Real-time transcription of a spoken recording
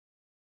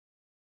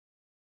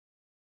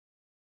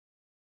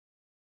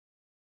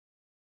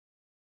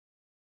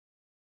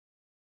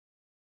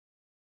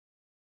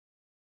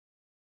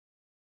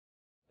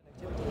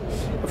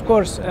of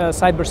course,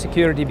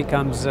 cybersecurity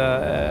becomes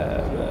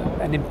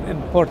an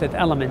important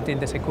element in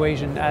this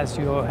equation as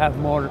you have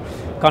more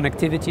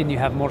connectivity and you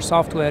have more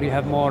software, you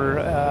have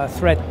more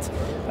threat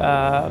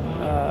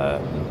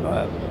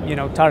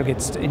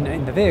targets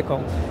in the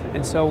vehicle.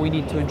 And so we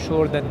need to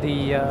ensure that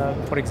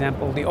for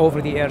example, the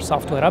over-the-air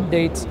software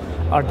updates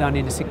are done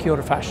in a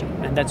secure fashion.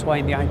 And that's why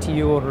in the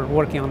ITU we're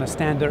working on a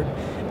standard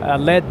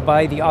led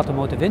by the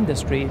automotive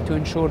industry to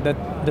ensure that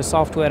the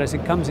software as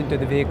it comes into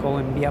the vehicle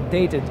and be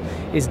updated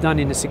is done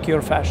in a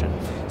secure fashion.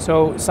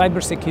 So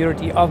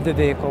cybersecurity of the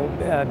vehicle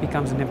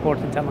becomes an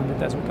important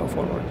element as we go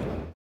forward.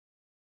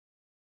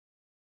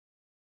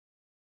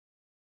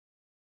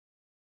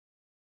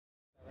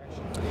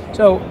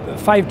 So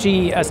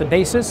 5G as a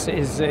basis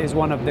is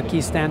one of the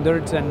key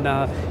standards, and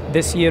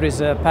this year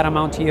is a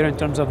paramount year in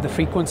terms of the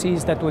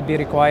frequencies that would be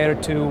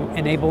required to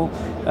enable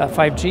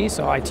 5G.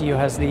 So ITU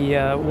has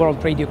the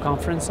World Radio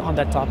Conference on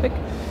that topic.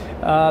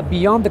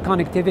 Beyond the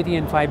connectivity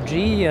in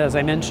 5G, as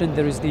I mentioned,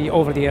 there is the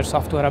over-the-air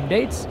software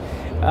updates.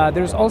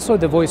 There's also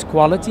the voice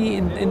quality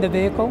in the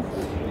vehicle.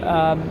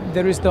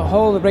 There is the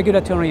whole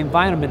regulatory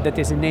environment that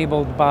is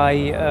enabled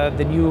by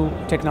the new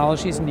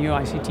technologies, new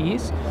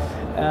ICTs.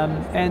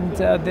 And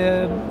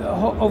the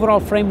overall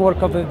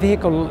framework of a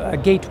vehicle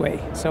gateway.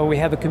 So we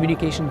have a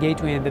communication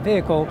gateway in the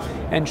vehicle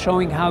and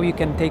showing how you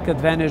can take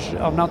advantage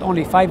of not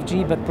only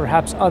 5G but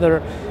perhaps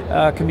other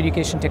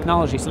communication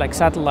technologies like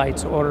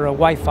satellites or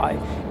Wi-Fi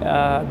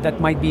that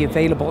might be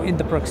available in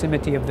the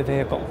proximity of the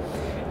vehicle.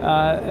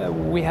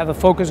 We have a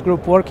focus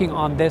group working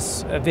on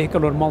this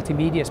vehicular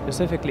multimedia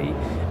specifically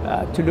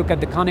to look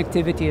at the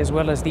connectivity as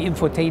well as the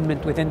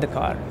infotainment within the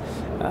car.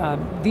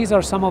 These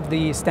are some of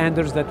the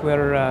standards that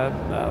we're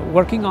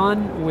working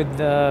on with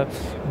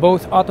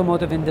both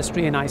automotive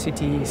industry and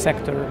ICT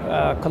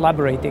sector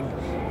collaborating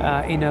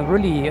in a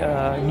really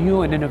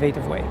new and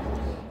innovative way.